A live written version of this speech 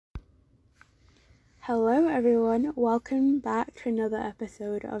Hello, everyone. Welcome back to another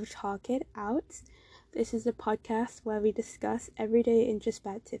episode of Talk It Out. This is a podcast where we discuss everyday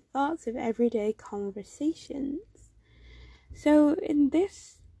introspective thoughts of everyday conversations. So, in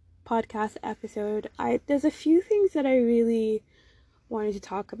this podcast episode, there's a few things that I really wanted to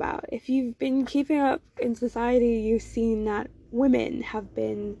talk about. If you've been keeping up in society, you've seen that women have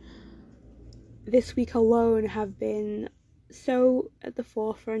been, this week alone, have been so at the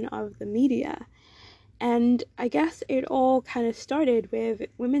forefront of the media. And I guess it all kind of started with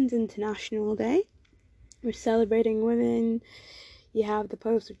Women's International Day. We're celebrating women. You have the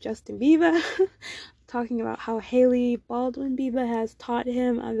post of Justin Bieber talking about how Hailey Baldwin Bieber has taught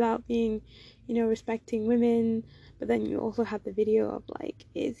him about being, respecting women. But then you also have the video of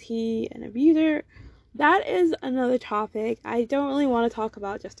is he an abuser? That is another topic. I don't really want to talk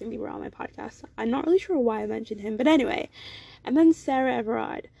about Justin Bieber on my podcast. I'm not really sure why I mentioned him, but anyway. And then Sarah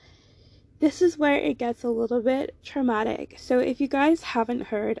Everard. This is where it gets a little bit traumatic. So if you guys haven't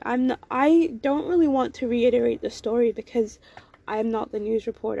heard, I don't really want to reiterate the story because I'm not the news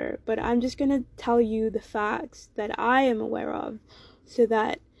reporter, but I'm just going to tell you the facts that I am aware of so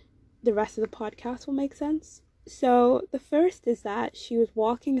that the rest of the podcast will make sense. So the first is that she was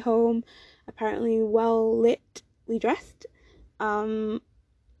walking home, apparently well-litly dressed.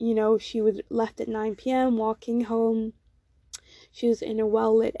 She was left at 9 p.m. walking home. She was in a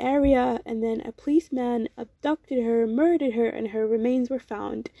well-lit area, and then a policeman abducted her, murdered her, and her remains were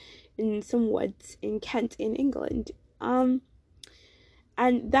found in some woods in Kent, in England. And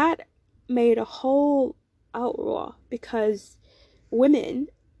that made a whole outroar because women,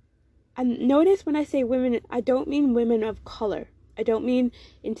 and notice when I say women, I don't mean women of color. I don't mean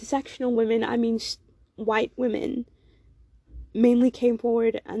intersectional women. I mean white women mainly came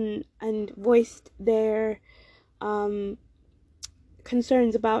forward and voiced their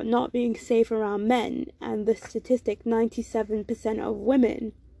concerns about not being safe around men, and the statistic 97% of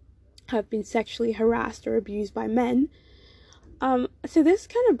women have been sexually harassed or abused by men. So this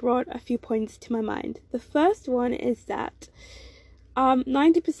kind of brought a few points to my mind. The first one is that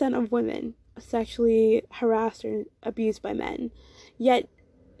 90% of women are sexually harassed or abused by men, yet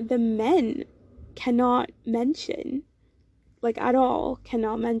the men cannot mention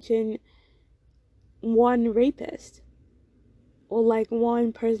one rapist or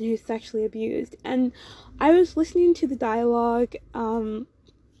one person who's sexually abused. And I was listening to the dialogue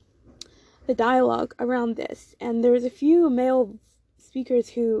around this, and there was a few male speakers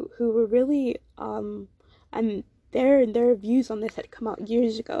who were really and their views on this had come out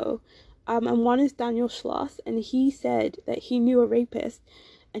years ago. And one is Daniel Schloss, and he said that he knew a rapist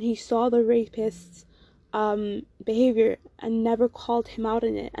and he saw the rapist's behavior and never called him out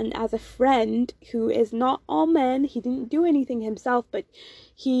on it. And as a friend who is not all men, he didn't do anything himself, but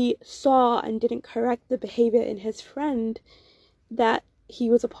he saw and didn't correct the behavior in his friend, that he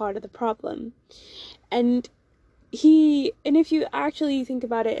was a part of the problem. And if you actually think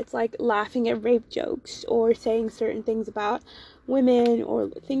about it, it's like laughing at rape jokes or saying certain things about women or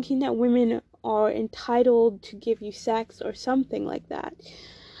thinking that women are entitled to give you sex or something like that.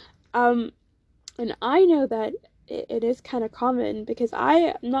 And I know that it is kind of common because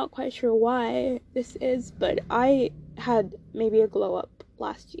I'm not quite sure why this is, but I had maybe a glow up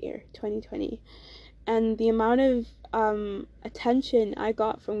last year, 2020, and the amount of attention I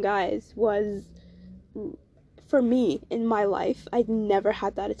got from guys was, for me, in my life, I'd never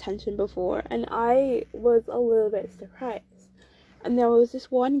had that attention before, and I was a little bit surprised. And there was this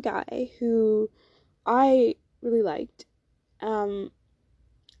one guy who I really liked,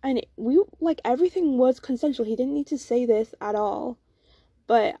 and everything was consensual. He didn't need to say this at all.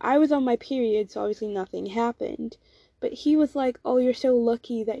 But I was on my period, so obviously nothing happened. But he was like, oh, you're so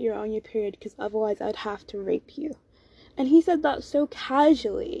lucky that you're on your period, because otherwise I'd have to rape you. And he said that so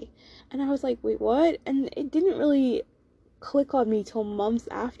casually. And I was like, wait, what? And it didn't really click on me till months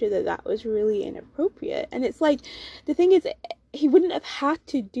after that was really inappropriate. And it's like, the thing is, he wouldn't have had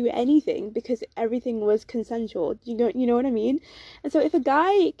to do anything because everything was consensual. You know what I mean? And so if a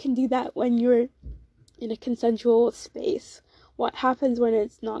guy can do that when you're in a consensual space, what happens when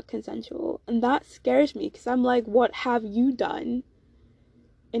it's not consensual? And that scares me because I'm like, what have you done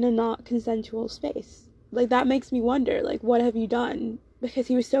in a not consensual space? That makes me wonder, what have you done? Because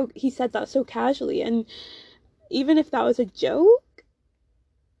he said that so casually, and even if that was a joke,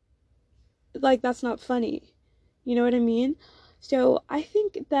 that's not funny. You know what I mean? So I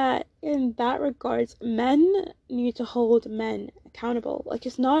think that in that regards, men need to hold men accountable.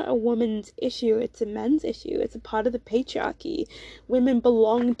 It's not a woman's issue, it's a men's issue. It's a part of the patriarchy. Women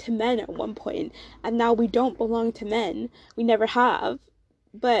belonged to men at one point, and now we don't belong to men. We never have.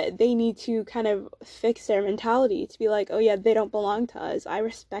 but they need to kind of fix their mentality to be like, oh yeah, they don't belong to us. I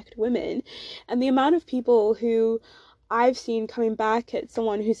respect women. And the amount of people who I've seen coming back at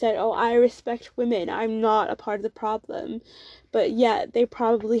someone who said, oh, I respect women, I'm not a part of the problem, but yet they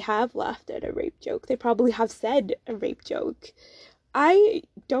probably have laughed at a rape joke. They probably have said a rape joke. I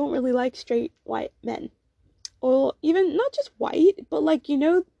don't really like straight white men, or even not just white, but like,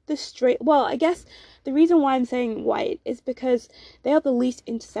 the straight, well, I guess the reason why I'm saying white is because they are the least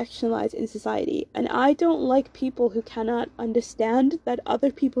intersectionalized in society, and I don't like people who cannot understand that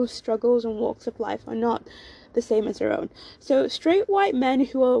other people's struggles and walks of life are not the same as their own. So straight white men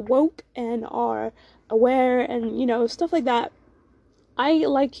who are woke and are aware and, stuff like that, I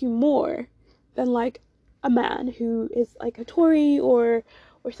like you more than like a man who is like a Tory, or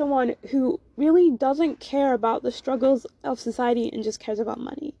someone who really doesn't care about the struggles of society and just cares about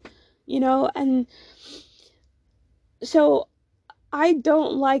money, and so I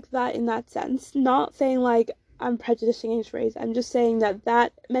don't like that in that sense. Not saying like I'm prejudiced against race. I'm just saying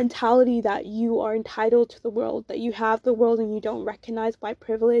that mentality that you are entitled to the world, that you have the world and you don't recognize white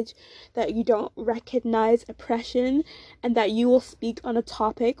privilege, that you don't recognize oppression, and that you will speak on a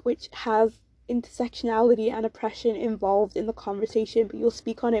topic which has intersectionality and oppression involved in the conversation, but you'll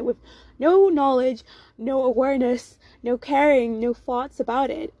speak on it with no knowledge, no awareness, no caring, no thoughts about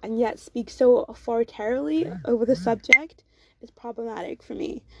it, and yet speak so authoritatively over the subject is problematic for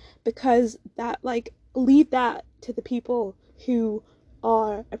me, because that, like, leave that to the people who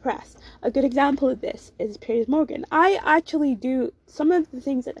are oppressed. A good example of this is Piers Morgan. I actually do some of the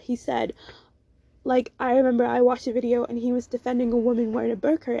things that he said. Like, I remember I watched a video and he was defending a woman wearing a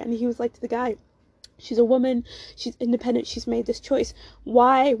burqa, and he was like to the guy, she's a woman, she's independent, she's made this choice.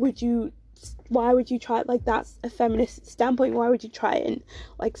 Why would you try, like, that's a feminist standpoint, why would you try and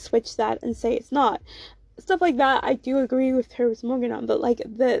like switch that and say it's not? Stuff like that I do agree with Piers Morgan on, but like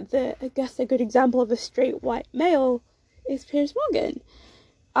the I guess a good example of a straight white male is Piers Morgan.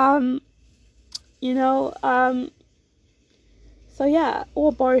 You know, so yeah,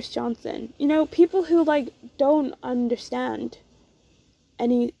 or Boris Johnson. People who like don't understand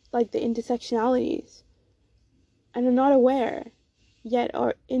any, like, the intersectionalities and are not aware, yet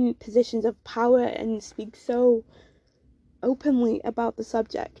are in positions of power and speak so openly about the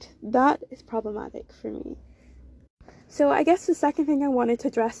subject. That is problematic for me. So I guess the second thing I wanted to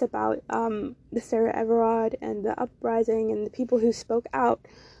address about the Sarah Everard and the uprising and the people who spoke out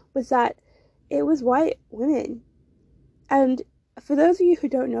was that it was white women. And for those of you who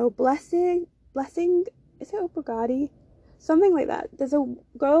don't know, Blessing, is it Obrigati? Something like that. There's a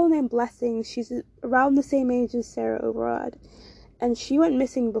girl named Blessing. She's around the same age as Sarah Everard, and she went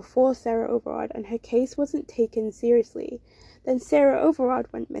missing before Sarah Everard, and her case wasn't taken seriously. Then Sarah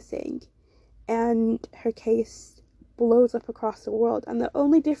Everard went missing, and her case blows up across the world. And the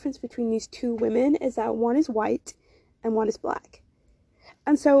only difference between these two women is that one is white and one is black.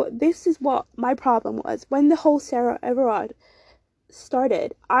 And so this is what my problem was. When the whole Sarah Everard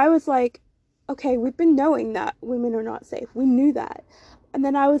started, I was like, okay, we've been knowing that women are not safe. We knew that. And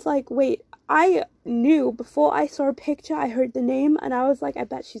then I was like, wait, I knew before I saw a picture, I heard the name, and I was like, I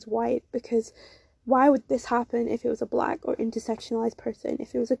bet she's white, because why would this happen if it was a black or intersectionalized person?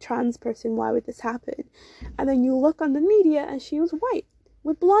 If it was a trans person, why would this happen? And then you look on the media and she was white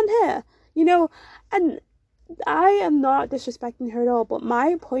with blonde hair, and I am not disrespecting her at all, but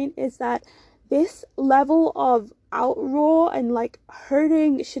my point is that this level of outroar and like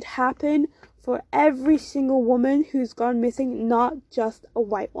hurting should happen for every single woman who's gone missing, not just a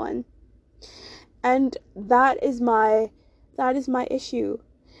white one. And that is my issue.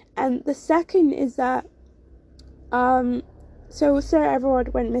 And the second is that so Sarah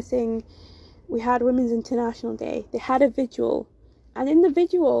Everard went missing. We had Women's International Day. They had a vigil, and in the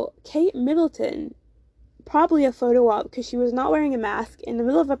vigil, Kate Middleton, probably a photo op because she was not wearing a mask in the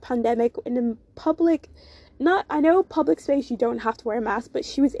middle of a pandemic in a public, not, I know public space you don't have to wear a mask, but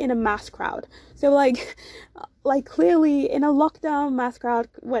she was in a mass crowd, so like clearly in a lockdown mass crowd,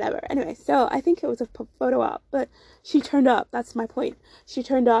 whatever. Anyway, so I think it was a photo op, but she turned up. That's my point. She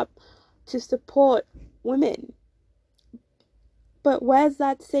turned up to support women. But where's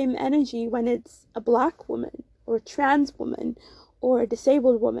that same energy when it's a black woman or a trans woman or a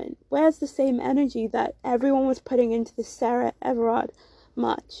disabled woman? Where's the same energy that everyone was putting into the Sarah Everard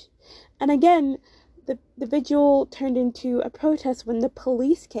march? And again, the vigil turned into a protest when the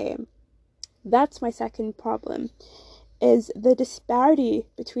police came. That's my second problem, is the disparity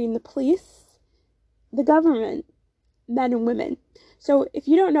between the police, the government, men and women. So if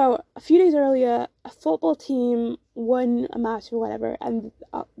you don't know, a few days earlier, a football team won a match or whatever, and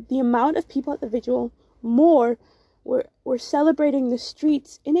the amount of people at the vigil, more were celebrating the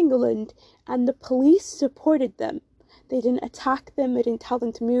streets in England, and the police supported them. They didn't attack them, they didn't tell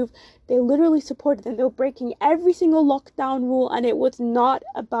them to move, they literally supported them. They were breaking every single lockdown rule, and it was not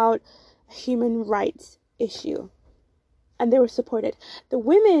about a human rights issue. And they were supported. The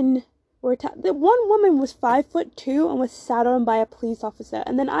women were attacked. The one woman was 5'2" and was sat on by a police officer.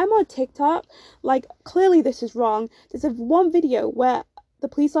 And then I'm on TikTok, like, clearly this is wrong. There's one video where the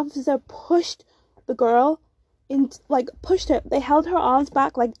police officer pushed the girl pushed her. They held her arms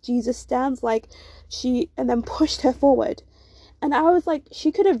back like Jesus stands, and then pushed her forward. And I was like,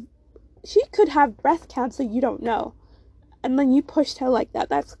 she could have breast cancer, you don't know. And then you pushed her like that.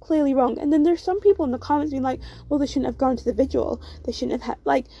 That's clearly wrong. And then there's some people in the comments being like, well, they shouldn't have gone to the vigil. They shouldn't have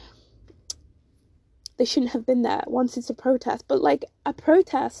they shouldn't have been there once it's a protest. But a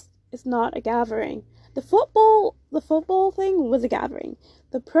protest is not a gathering. The football thing was a gathering.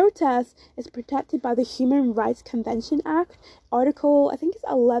 The protest is protected by the Human Rights Convention Act, Article, I think it's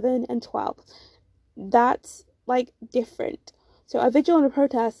 11 and 12. That's, different. So a vigil and a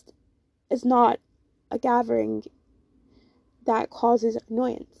protest is not a gathering that causes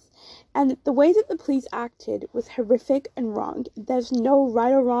annoyance. And the way that the police acted was horrific and wrong. There's no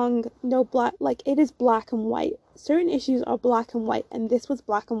right or wrong, no black, it is black and white. Certain issues are black and white, and this was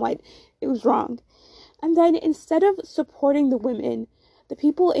black and white. It was wrong. And then instead of supporting the women, the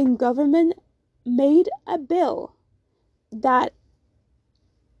people in government made a bill that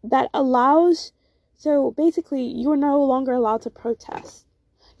allows, so basically you're no longer allowed to protest.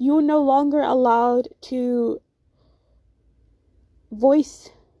 You're no longer allowed to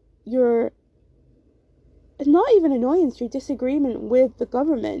voice your, not even annoyance, your disagreement with the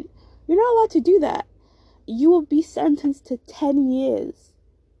government. You're not allowed to do that. You will be sentenced to 10 years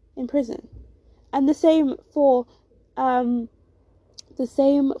in prison. And the same for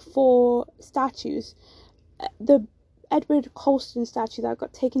statues. The Edward Colston statue that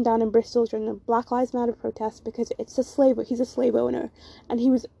got taken down in Bristol during the Black Lives Matter protest because he's a slave owner, and he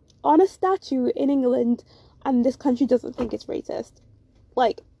was on a statue in England, and this country doesn't think it's racist.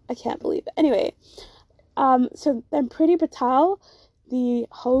 I can't believe it. Anyway, so then Priti Patel, the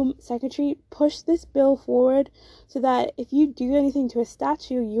Home Secretary, pushed this bill forward so that if you do anything to a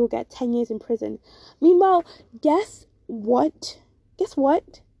statue, you'll get 10 years in prison. Meanwhile, guess what?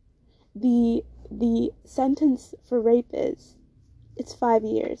 The sentence for rape is? It's 5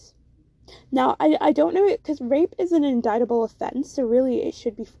 years. Now, I don't know, because rape is an indictable offense, so really it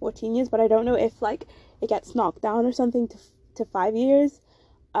should be 14 years, but I don't know if, it gets knocked down or something to 5 years.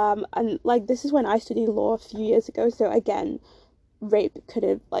 And, this is when I studied law a few years ago, so again, rape could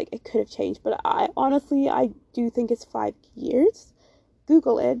have changed, but I do think it's 5 years.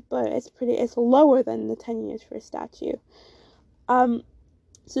 Google it, but it's lower than the 10 years for a statue.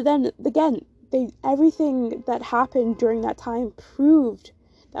 So then, again, everything that happened during that time proved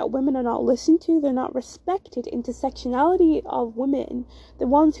that women are not listened to, they're not respected. Intersectionality of women, the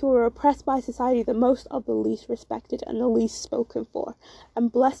ones who are oppressed by society, the most of the least respected and the least spoken for. And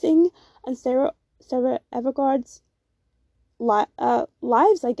Blessing and Sarah Everard's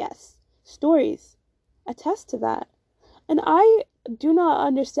lives, stories, attest to that. And I do not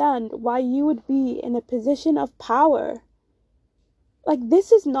understand why you would be in a position of power.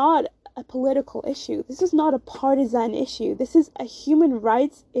 This is not a political issue. This is not a partisan issue. This is a human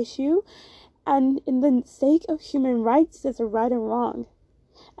rights issue. And in the sake of human rights, there's a right and wrong.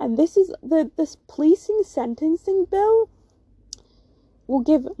 And this policing sentencing bill will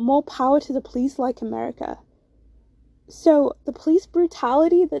give more power to the police like America. So the police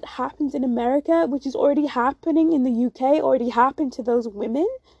brutality that happens in America, which is already happening in the UK, already happened to those women,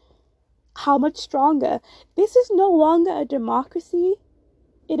 how much stronger? This is no longer a democracy.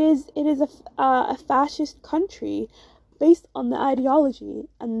 It is a fascist country based on the ideology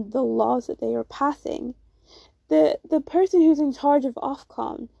and the laws that they are passing. The person who's in charge of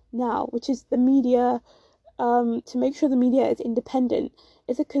Ofcom now, which is the media, to make sure the media is independent,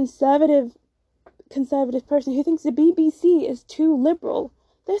 is a conservative person who thinks the BBC is too liberal.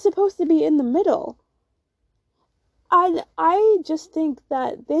 They're supposed to be in the middle. And I just think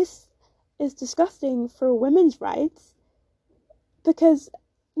that this is disgusting for women's rights, because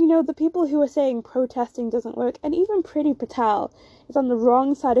the people who are saying protesting doesn't work, and even Priti Patel is on the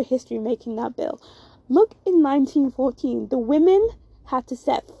wrong side of history making that bill. Look, in 1914, the women had to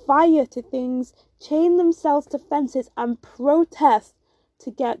set fire to things, chain themselves to fences, and protest to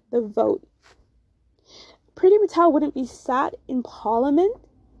get the vote. Priti Patel wouldn't be sat in Parliament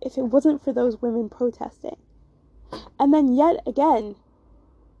if it wasn't for those women protesting. And then yet again,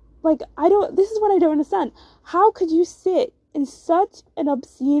 this is what I don't understand. How could you sit in such an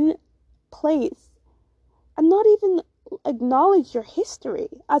obscene place and not even acknowledge your history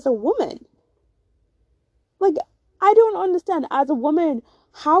as a woman. Like, I don't understand. As a woman,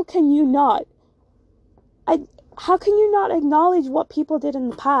 how can you not acknowledge what people did in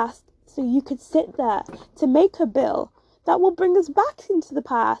the past so you could sit there to make a bill that will bring us back into the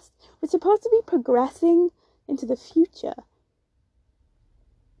past? We're supposed to be progressing into the future.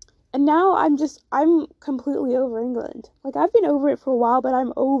 And now I'm completely over England. Like, I've been over it for a while, but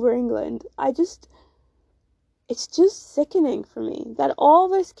I'm over England. It's just sickening for me that all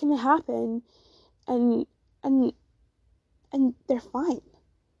this can happen and they're fine.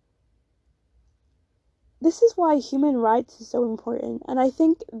 This is why human rights is so important, and I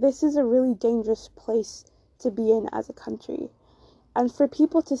think this is a really dangerous place to be in as a country. And for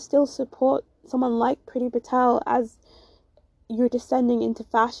people to still support someone like Priti Patel as you're descending into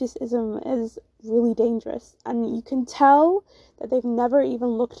fascism is really dangerous. And you can tell that they've never even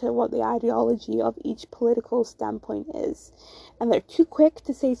looked at what the ideology of each political standpoint is. And they're too quick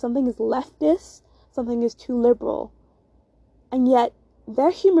to say something is leftist, something is too liberal. And yet,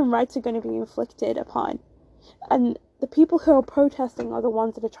 their human rights are going to be inflicted upon. And the people who are protesting are the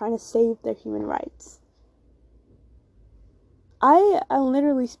ones that are trying to save their human rights. I am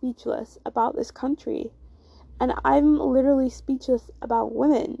literally speechless about this country. And I'm literally speechless about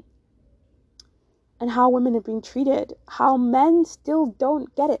women and how women are being treated. How men still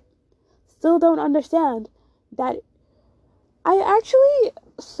don't get it. Still don't understand that. I actually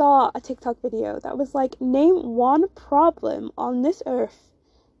saw a TikTok video that was like, name one problem on this earth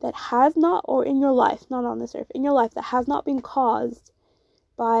that has not, or in your life, not on this earth, in your life that has not been caused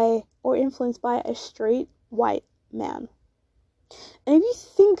by or influenced by a straight white man. And if you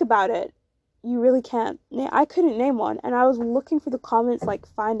think about it, you really can't. I couldn't name one, and I was looking for the comments, like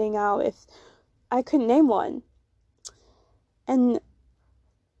finding out if I couldn't name one. And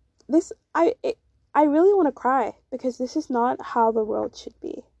this, I really want to cry, because this is not how the world should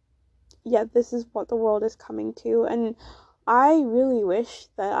be. Yet this is what the world is coming to, and I really wish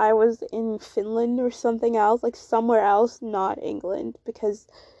that I was in Finland or something else, like somewhere else, not England, because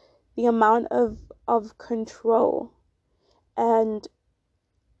the amount of control, and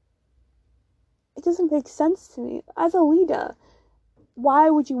it doesn't make sense to me. As a leader, why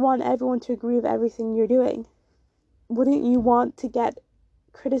would you want everyone to agree with everything you're doing? Wouldn't you want to get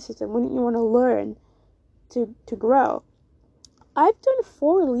criticism? Wouldn't you want to learn to grow? I've done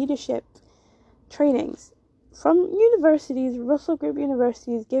 4 leadership trainings from universities, Russell Group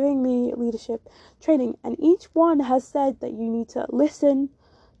universities, giving me leadership training, and each one has said that you need to listen,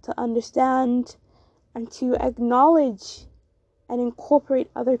 to understand, and to acknowledge and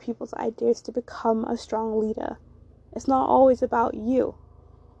incorporate other people's ideas to become a strong leader. It's not always about you.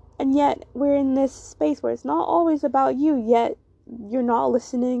 And yet, we're in this space where it's not always about you, yet you're not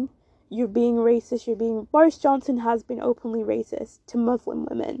listening, you're being racist, Boris Johnson has been openly racist to Muslim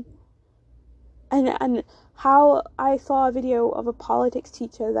women. And how I saw a video of a politics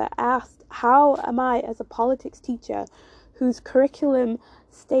teacher that asked, how am I, as a politics teacher, whose curriculum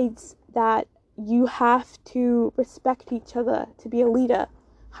states that you have to respect each other to be a leader,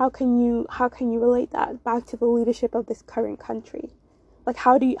 how can you relate that back to the leadership of this current country? Like,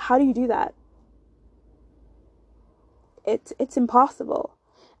 how do you do that? It's impossible.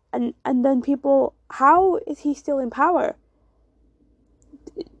 And then people, how is he still in power?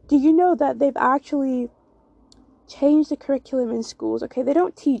 Do you know that they've actually changed the curriculum in schools? Okay, they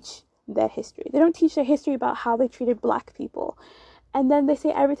don't teach their history. They don't teach their history about how they treated black people. And then they say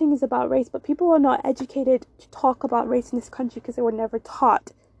everything is about race, but people are not educated to talk about race in this country because they were never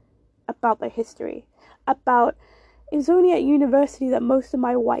taught about their history. It was only at university that most of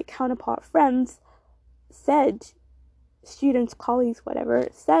my white counterpart friends said, students, colleagues, whatever,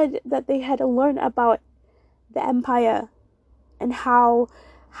 said that they had to learn about the empire and how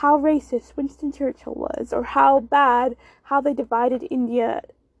racist Winston Churchill was, or how they divided India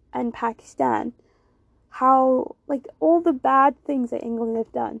and Pakistan, how, like, all the bad things that England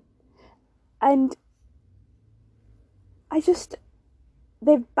have done. And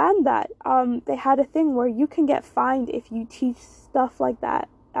they've banned that. They had a thing where you can get fined if you teach stuff like that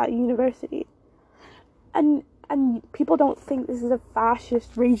at university. And people don't think this is a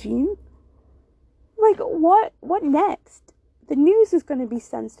fascist regime. Like, what next? The news is going to be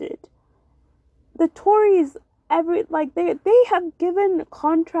censored. The Tories, they have given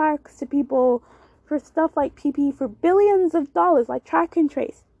contracts to people for stuff like PP for billions of dollars, like track and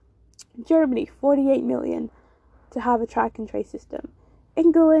trace. Germany, 48 million to have a track and trace system.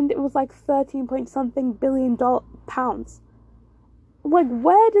 England, it was like 13 point something billion pounds. Like,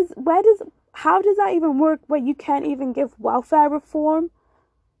 how does that even work where you can't even give welfare reform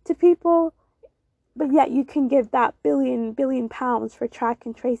to people? But yet you can give that billion pounds for track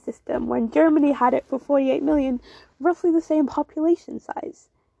and trace system when Germany had it for 48 million, roughly the same population size.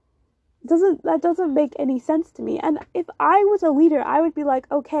 That doesn't make any sense to me. And if I was a leader, I would be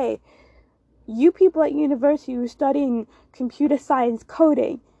like, okay, you people at university who are studying computer science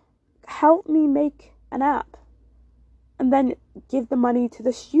coding, help me make an app. And then give the money to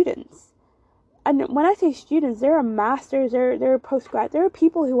the students. And when I say students, there are masters, there are postgrad, there are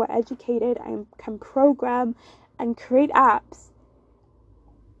people who are educated and can program and create apps.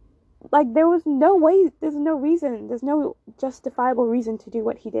 Like, there was no way, there's no reason, there's no justifiable reason to do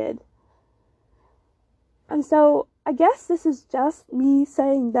what he did. And so, I guess this is just me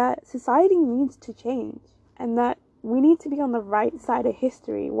saying that society needs to change, and that we need to be on the right side of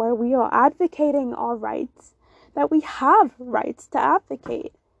history, where we are advocating our rights, that we have rights to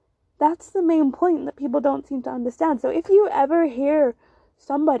advocate. That's the main point that people don't seem to understand. So if you ever hear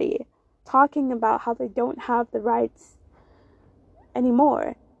somebody talking about how they don't have the rights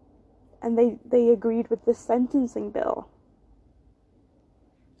anymore, and they agreed with this sentencing bill,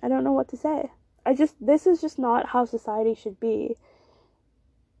 I don't know what to say. This is just not how society should be.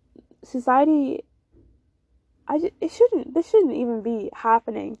 Society, this shouldn't even be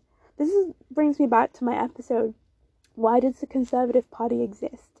happening. Brings me back to my episode, why does the Conservative Party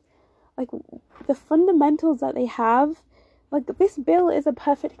exist? Like, the fundamentals that they have, like, this bill is a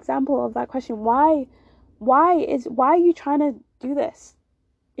perfect example of that question. Why are you trying to do this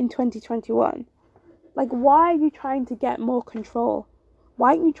in 2021? Like, why are you trying to get more control?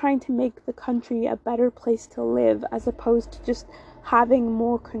 Why aren't you trying to make the country a better place to live as opposed to just having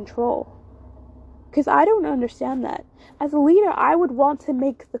more control? Because I don't understand that. As a leader, I would want to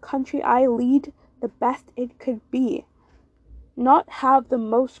make the country I lead the best it could be. Not have the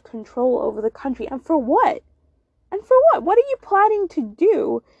most control over the country. And for what? What are you planning to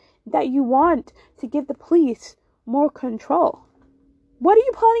do that you want to give the police more control? What are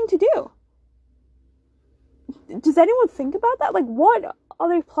you planning to do? Does anyone think about that? Like, what are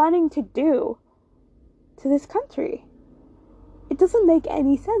they planning to do to this country? It doesn't make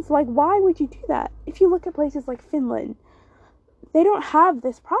any sense. Like, why would you do that? If you look at places like Finland, they don't have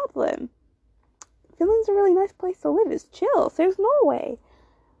this problem. Finland's a really nice place to live. It's chill. So there's no way.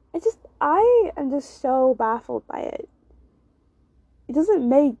 I am just so baffled by it. It doesn't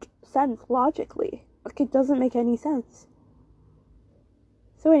make sense logically. Like, it doesn't make any sense.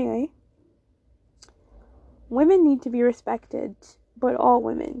 So anyway, women need to be respected, but all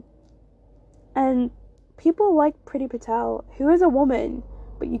women. And people like Priti Patel, who is a woman,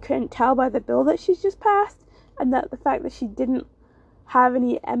 but you couldn't tell by the bill that she's just passed, and that the fact that she didn't have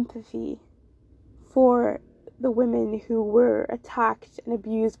any empathy for the women who were attacked and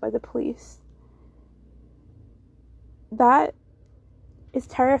abused by the police. That is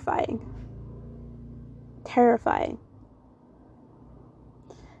terrifying. Terrifying.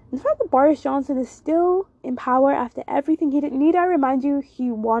 And the fact that Boris Johnson is still in power after everything he did. Need I remind you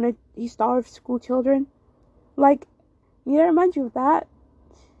he starved school children? Like, need I remind you of that?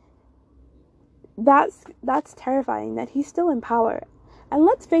 That's terrifying that he's still in power. And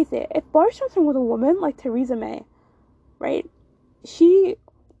let's face it, if Boris Johnson was a woman like Theresa May, right? She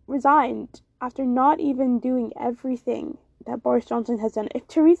resigned after not even doing everything that Boris Johnson has done. If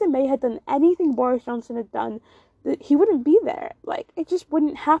Theresa May had done anything Boris Johnson had done, he wouldn't be there. Like, it just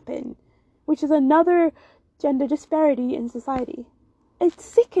wouldn't happen. Which is another gender disparity in society. It's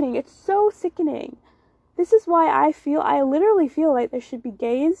sickening. It's so sickening. This is why I literally feel like there should be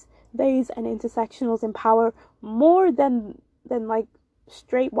gays, theys, and intersectionals in power more than like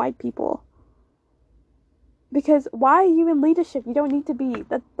straight white people. Because why are you in leadership? You don't need to be.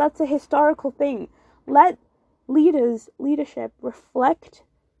 That's a historical thing. Let leadership reflect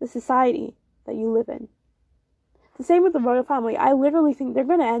the society that you live in. The same with the royal family. I literally think they're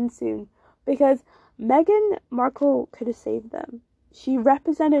going to end soon. Because Meghan Markle could have saved them. She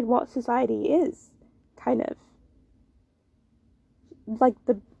represented what society is. Kind of. Like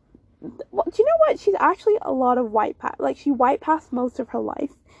do you know what? She's actually a lot of she white passed most of her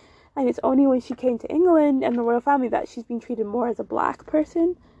life. And it's only when she came to England and the royal family that she's been treated more as a black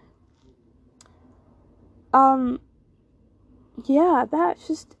person. Yeah, that's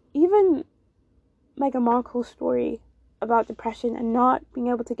just, even Meghan Markle's story about depression and not being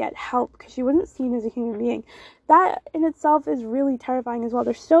able to get help because she wasn't seen as a human being. That in itself is really terrifying as well.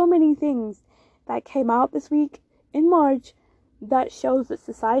 There's so many things that came out this week in March that shows that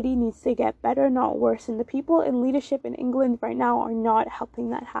society needs to get better, not worse. And the people in leadership in England right now are not helping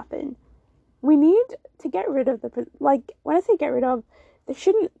that happen. We need to get rid of when I say get rid of, there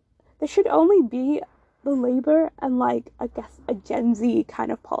should only be the Labour and, like, I guess a Gen Z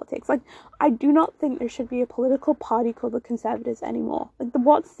kind of politics. Like, I do not think there should be a political party called the Conservatives anymore. Like,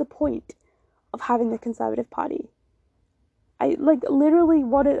 what's the point of having the Conservative Party? I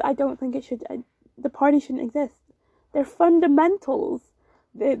don't think it should. The party shouldn't exist. Their fundamentals,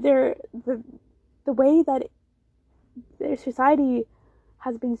 they're the way that their society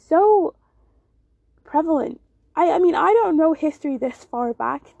has been so prevalent. I mean, I don't know history this far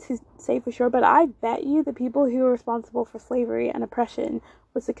back to say for sure, but I bet you the people who were responsible for slavery and oppression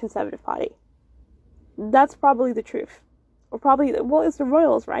was the Conservative Party. That's probably the truth. Or probably, well, it's the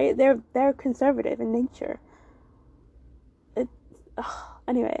royals, right? They're conservative in nature.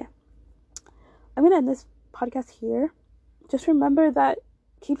 Anyway, I'm gonna end this podcast here. Just remember that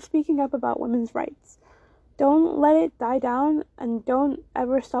keep speaking up about women's rights. Don't let it die down, and don't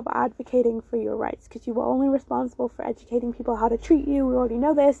ever stop advocating for your rights, because you are only responsible for educating people how to treat you. We already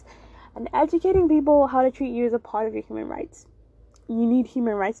know this. And educating people how to treat you is a part of your human rights. You need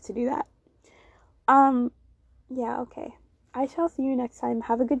human rights to do that. Yeah, okay. I shall see you next time.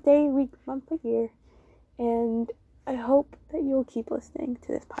 Have a good day, week, month, or year. And I hope that you'll keep listening to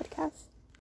this podcast.